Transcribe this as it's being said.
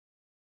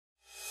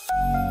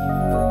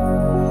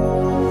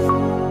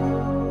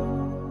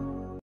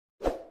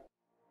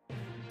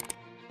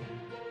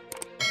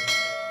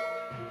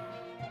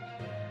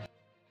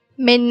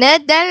මෙන්න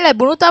දැන්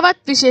ලැබුණු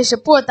තවත් විශේෂ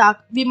පුවතක්.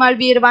 විමල්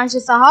වීරවංශ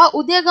සහ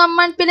උදය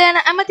ගම්මන්පිල යන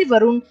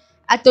ඇමතිවරුන්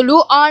ඇතුළු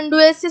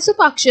ආණ්ඩුවේ සිසු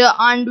පක්ෂ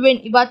ආණ්ඩුවෙන්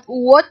ඉවත්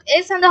වුවොත්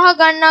ඒ සඳහා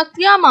ගන්නා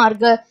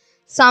ක්‍රියාමාර්ග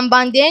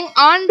සම්බන්ධයෙන්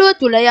ආණ්ඩුව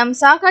තුළ යම්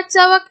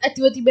සාකච්ඡාවක්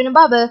ඇතිව තිබෙන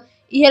බව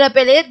ඉහළ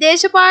පෙළේ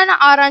දේශපාලන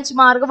ආරංචි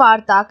මාර්ග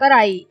වාර්තා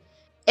කරයි.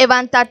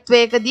 එවන්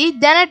තත්ත්වයකදී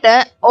දැනට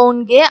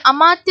ඔවුන්ගේ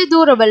අමාත්‍ය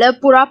ධූරවල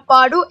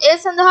පුරප්පාඩු ඒ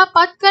සඳහා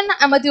පත් කරන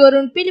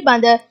ඇමතිවරුන්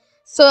පිළිබඳ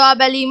සොයා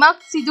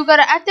බැලීමක් සිදු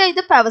කර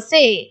ඇතැයිද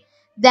පැවසේ.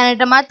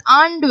 දැනටමත්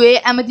ආණ්ඩුවේ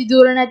ඇමති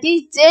ධූර නැති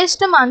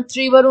ජ්‍යෙෂ්ඨ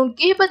මන්ත්‍රීවරුන්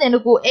කිහිප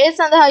දෙනෙකු ඒ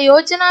සඳහා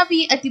යෝජනා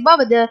වී ඇති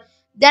බවද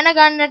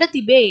දැනගන්නට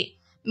තිබේ.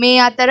 මේ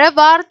අතර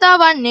වාර්තා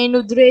වන්නේ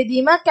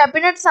නුදුරේදීම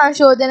කැබිනට්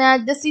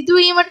සංශෝධනයක්ද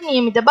සිදුවීමට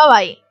නියමිත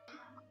බවයි.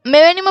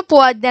 මෙවැනිම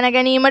පුවත් දැන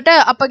ගැනීමට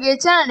අපගේ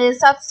channel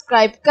එක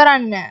subscribe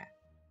කරන්න.